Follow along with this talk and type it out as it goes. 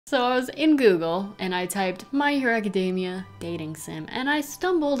So I was in Google and I typed My Hero Academia dating sim and I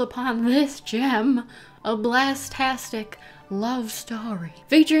stumbled upon this gem, a blastastic love story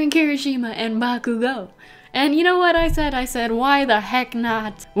featuring Kirishima and Bakugo. And you know what I said? I said, why the heck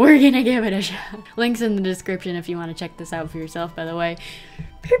not? We're gonna give it a shot. Links in the description if you want to check this out for yourself, by the way.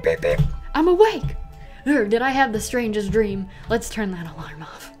 Beep, beep, beep. I'm awake! Did I have the strangest dream? Let's turn that alarm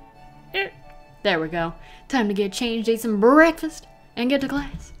off. There we go. Time to get changed, eat some breakfast, and get to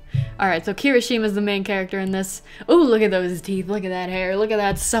class. Alright, so Kirishima's the main character in this. Ooh, look at those teeth, look at that hair, look at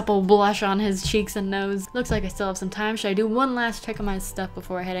that supple blush on his cheeks and nose. Looks like I still have some time. Should I do one last check of my stuff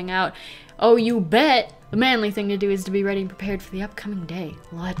before heading out? Oh, you bet! The manly thing to do is to be ready and prepared for the upcoming day.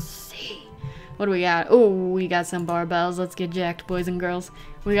 Let's see. What do we got? Oh, we got some barbells. Let's get jacked, boys and girls.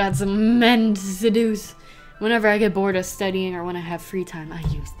 We got some men to seduce. Whenever I get bored of studying or when I have free time, I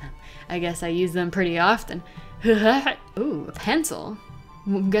use them. I guess I use them pretty often. Ooh, a pencil.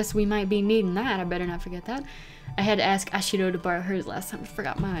 Guess we might be needing that. I better not forget that. I had to ask Ashido to borrow hers last time. I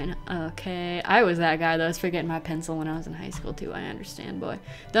forgot mine. Okay. I was that guy that was forgetting my pencil when I was in high school too. I understand, boy.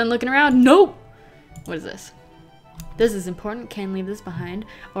 Done looking around? Nope! What is this? This is important. Can't leave this behind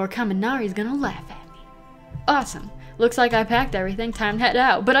or Kaminari's gonna laugh at me. Awesome. Looks like I packed everything. Time to head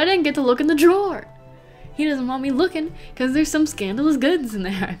out. But I didn't get to look in the drawer. He doesn't want me looking because there's some scandalous goods in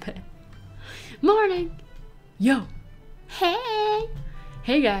there, I bet. Morning! Yo! Hey!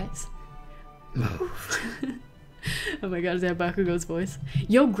 Hey guys! Move! Oh my god, is that Bakugo's voice?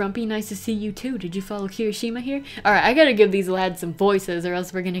 Yo, Grumpy, nice to see you too. Did you follow Kirishima here? Alright, I gotta give these lads some voices or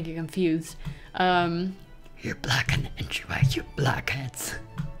else we're gonna get confused. You're black on the entryway, you blackheads.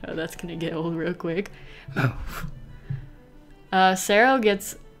 Oh, that's gonna get old real quick. Move. Sarah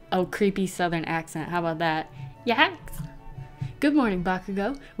gets a creepy southern accent. How about that? Yaks! Good morning,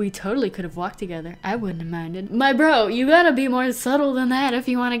 Bakugo. We totally could have walked together. I wouldn't have minded. My bro, you gotta be more subtle than that if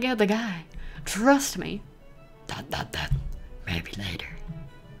you want to get the guy. Trust me. ... Maybe later.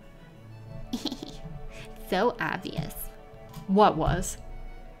 So obvious. What was?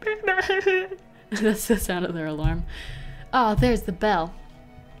 That's the sound of their alarm. Oh, there's the bell.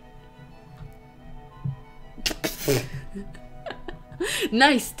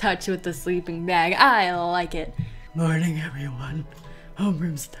 Nice touch with the sleeping bag. I like it. Morning, everyone.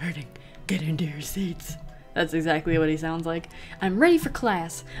 Homeroom's starting. Get into your seats. That's exactly what he sounds like. I'm ready for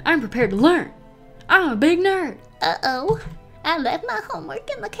class. I'm prepared to learn. I'm a big nerd. Uh-oh. I left my homework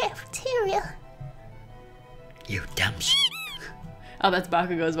in the cafeteria. You dumb shit. Oh, that's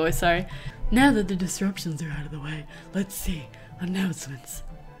Bakugo's voice, sorry. Now that the disruptions are out of the way, let's see. Announcements.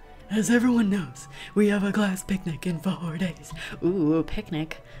 As everyone knows, we have a class picnic in 4 days. Ooh, a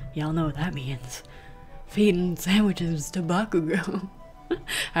picnic. Y'all know what that means. Feeding sandwiches to Bakugo.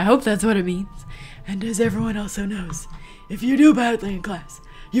 I hope that's what it means. And as everyone also knows, if you do badly in class,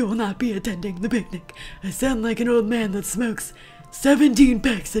 you will not be attending the picnic. I sound like an old man that smokes 17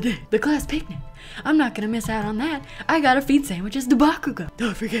 packs a day. The class picnic. I'm not gonna miss out on that. I gotta feed sandwiches to Bakugo.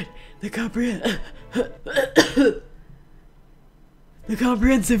 Don't forget the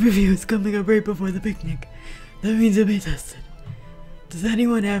comprehensive review is coming up right before the picnic. That means you'll be tested. Does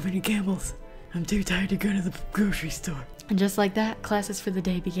anyone have any camels? I'm too tired to go to the grocery store. And just like that, classes for the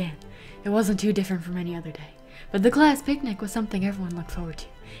day began. It wasn't too different from any other day. But the class picnic was something everyone looked forward to.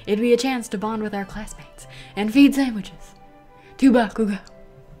 It'd be a chance to bond with our classmates and feed sandwiches to Bakugo.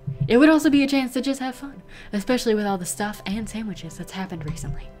 It would also be a chance to just have fun, especially with all the stuff and sandwiches that's happened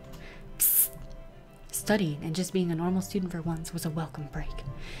recently. Psst. Studying and just being a normal student for once was a welcome break.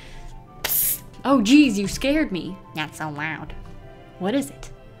 Psst. Oh geez, you scared me. Not so loud. What is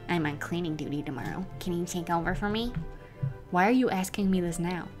it? I'm on cleaning duty tomorrow. Can you take over for me? Why are you asking me this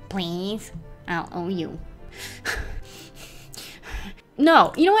now? Please? I'll owe you.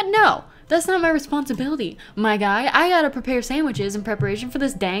 No, you know what? No, that's not my responsibility. My guy, I gotta prepare sandwiches in preparation for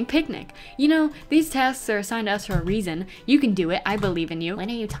this dang picnic. You know, these tasks are assigned to us for a reason. You can do it. I believe in you. What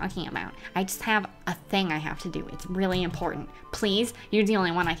are you talking about? I just have a thing I have to do. It's really important. Please? You're the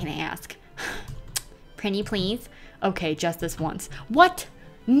only one I can ask. Pretty please? Okay, just this once. What?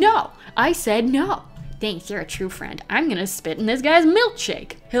 No! I said no! Thanks, you're a true friend. I'm gonna spit in this guy's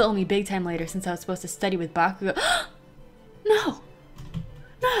milkshake! He'll owe me big time later since I was supposed to study with Bakugo. No!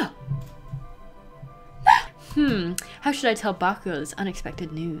 No! No! How should I tell Bakugo this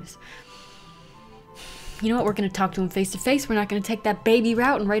unexpected news? You know what? We're gonna talk to him face to face. We're not gonna take that baby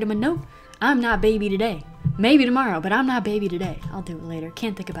route and write him a note. I'm not baby today. Maybe tomorrow, but I'm not baby today. I'll do it later.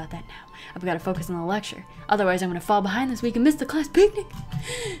 Can't think about that now. I've got to focus on the lecture. Otherwise, I'm going to fall behind this week and miss the class picnic.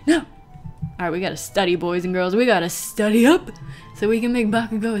 No. Alright, we got to study, boys and girls. We got to study up so we can make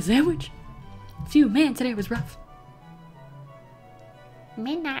Bakugo a sandwich. Phew, man, today was rough.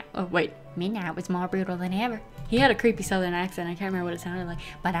 midnight. Oh, wait. Midnight was more brutal than ever. He had a creepy southern accent. I can't remember what it sounded like.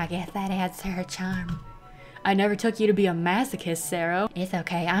 But I guess that adds to her charm. I never took you to be a masochist, Sarah. It's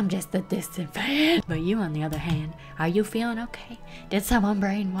okay, I'm just a distant fan. But you, on the other hand, Are you feeling okay? Did someone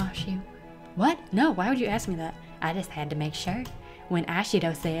brainwash you? what? No, why would you ask me that? I just had to make sure. When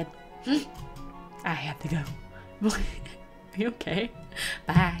Ashido said, I have to go. Are you okay?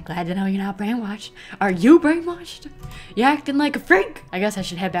 bye, glad to know you're not brainwashed. Are you brainwashed? You acting like a freak. I guess I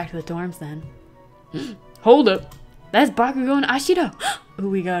should head back to the dorms then. Hold up. That's Bakugo and Ashido.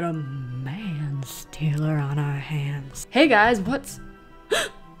 Ooh, we got a man stealer on our hands. Hey guys, what's...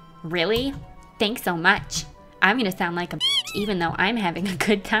 Really? Thanks so much. I'm gonna sound like a even though I'm having a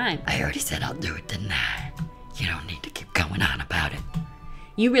good time. I already said I'll do it, didn't I? You don't need to keep going on about it.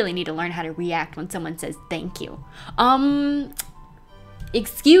 You really need to learn how to react when someone says thank you.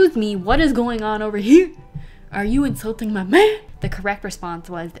 Excuse me, what is going on over here? Are you insulting my man? The correct response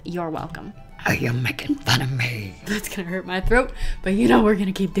was, you're welcome. Are you making fun of me? That's gonna hurt my throat, but you know we're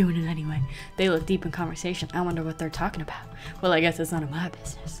gonna keep doing it anyway. They look deep in conversation. I wonder what they're talking about. Well, I guess it's none of my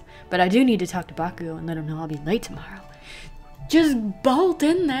business. But I do need to talk to Bakugo and let him know I'll be late tomorrow. Just bolt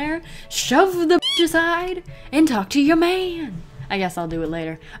in there, shove the bitch aside, and talk to your man. I guess I'll do it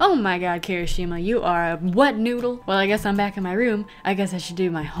later. Oh my god, Kirishima, you are a wet noodle. Well, I guess I'm back in my room. I guess I should do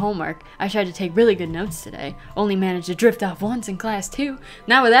my homework. I tried to take really good notes today. Only managed to drift off once in class too.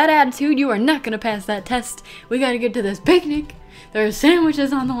 Now with that attitude, you are not gonna pass that test. We gotta get to this picnic. There are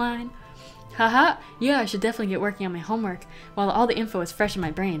sandwiches on the line. Haha, yeah, I should definitely get working on my homework. While all the info is fresh in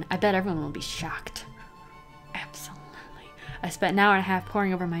my brain, I bet everyone will be shocked. Absolutely. I spent an hour and a half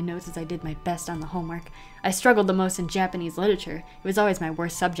poring over my notes as I did my best on the homework. I struggled the most in Japanese literature. It was always my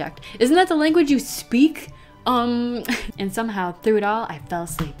worst subject. Isn't that the language you speak? And somehow, through it all, I fell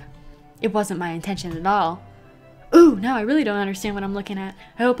asleep. It wasn't my intention at all. Ooh, now I really don't understand what I'm looking at.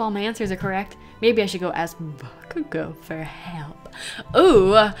 I hope all my answers are correct. Maybe I should go ask Bakugo for help.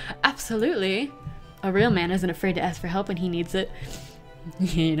 Ooh, absolutely. A real man isn't afraid to ask for help when he needs it.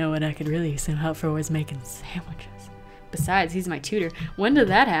 You know what I could really use some help for was making sandwiches. Besides, he's my tutor. When did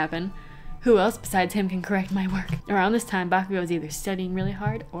that happen? Who else besides him can correct my work? Around this time, Bakugo is either studying really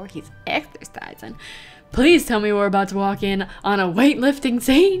hard or he's exercising. Please tell me we're about to walk in on a weightlifting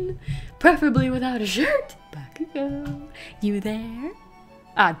scene, preferably without a shirt. Bakugo, you there?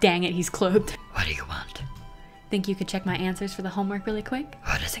 Ah, dang it, he's clothed. What do you want? Think you could check my answers for the homework really quick?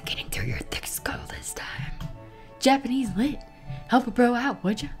 What isn't getting through your thick skull this time? Japanese lit. Help a bro out,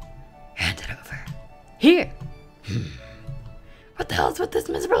 would ya? Hand it over. Here. What the hell's with this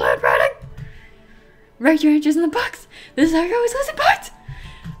miserable handwriting? Write your answers in the box. This is how you're always losing parts.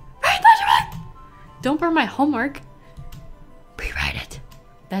 Write legibly. Don't burn my homework. Rewrite it.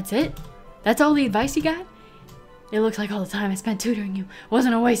 That's it? That's all the advice you got? It looks like all the time I spent tutoring you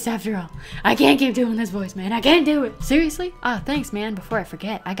wasn't a waste after all. I can't keep doing this voice, man. I can't do it. Seriously? Ah, thanks, man. Before I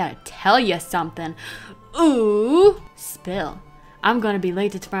forget, I gotta tell you something. Ooh. Spill. I'm gonna be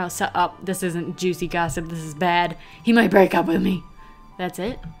late to tomorrow's this isn't juicy gossip. This is bad. He might break up with me. That's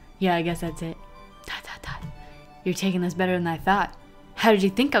it? Yeah, I guess that's it. ... You're taking this better than I thought. How did you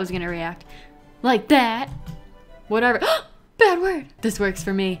think I was gonna react? Like that? Whatever. Bad word. This works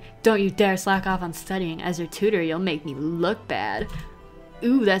for me. Don't you dare slack off on studying. As your tutor, you'll make me look bad.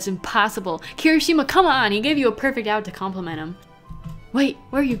 Ooh, that's impossible. Kirishima, come on. He gave you a perfect out to compliment him. Wait,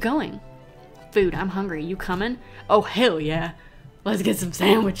 where are you going? Food, I'm hungry. You coming? Oh, hell yeah. Let's get some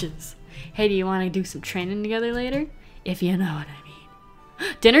sandwiches. Hey, do you want to do some training together later? If you know what I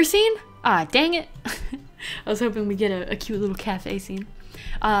mean. Dinner scene? Ah, dang it. I was hoping we'd get a cute little cafe scene.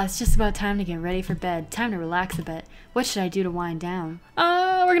 It's just about time to get ready for bed. Time to relax a bit. What should I do to wind down?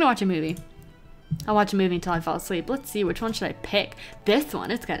 We're gonna watch a movie. I'll watch a movie until I fall asleep. Let's see, which one should I pick? This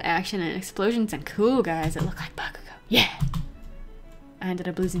one, it's got action and explosions and cool guys that look like Bakugo. Yeah! I ended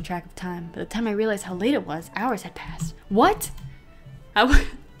up losing track of time. By the time I realized how late it was, hours had passed. What?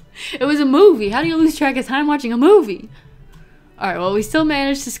 It was a movie. How do you lose track of time watching a movie? Alright, well, we still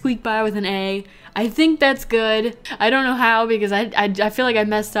managed to squeak by with an A. I think that's good. I don't know how because I feel like I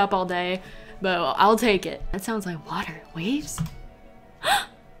messed up all day, but I'll take it. That sounds like water. Waves?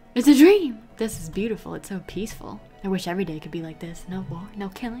 It's a dream. This is beautiful. It's so peaceful. I wish every day could be like this. No war, no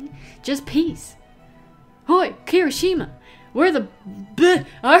killing, just peace. Hoi, Kirishima, where the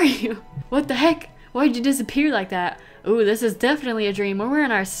are you? What the heck? Why'd you disappear like that? Ooh, this is definitely a dream. We're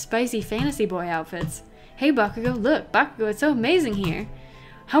wearing our spicy fantasy boy outfits. Hey Bakugo, look, Bakugo, it's so amazing here.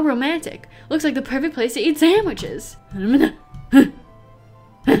 How romantic. Looks like the perfect place to eat sandwiches.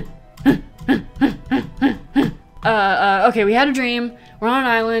 Okay, we had a dream. We're on an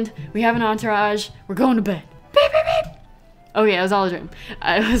island. We have an entourage. We're going to bed. Beep, beep, beep. Okay, it was all a dream.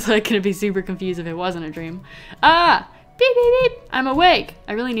 I was like gonna be super confused if it wasn't a dream. Ah! Beep beep beep! I'm awake!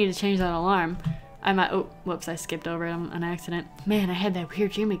 I really need to change that alarm. I might- oh, whoops, I skipped over it on accident. Man, I had that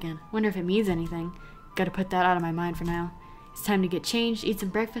weird dream again. Wonder if it means anything. Gotta put that out of my mind for now. It's time to get changed, eat some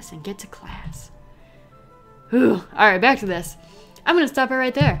breakfast, and get to class. Whew. Alright, back to this. I'm gonna stop it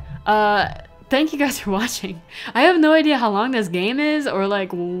right there. Thank you guys for watching. I have no idea how long this game is or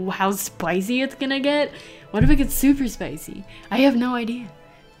like how spicy it's gonna get. What if it gets super spicy? I have no idea.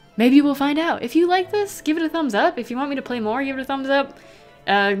 Maybe we'll find out. If you like this, give it a thumbs up. If you want me to play more, give it a thumbs up.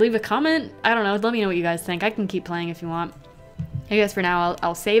 Leave a comment. I don't know. Let me know what you guys think. I can keep playing if you want. I guess for now,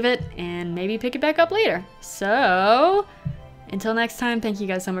 I'll save it and maybe pick it back up later. So, until next time, thank you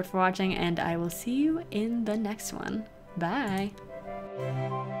guys so much for watching, and I will see you in the next one. Bye.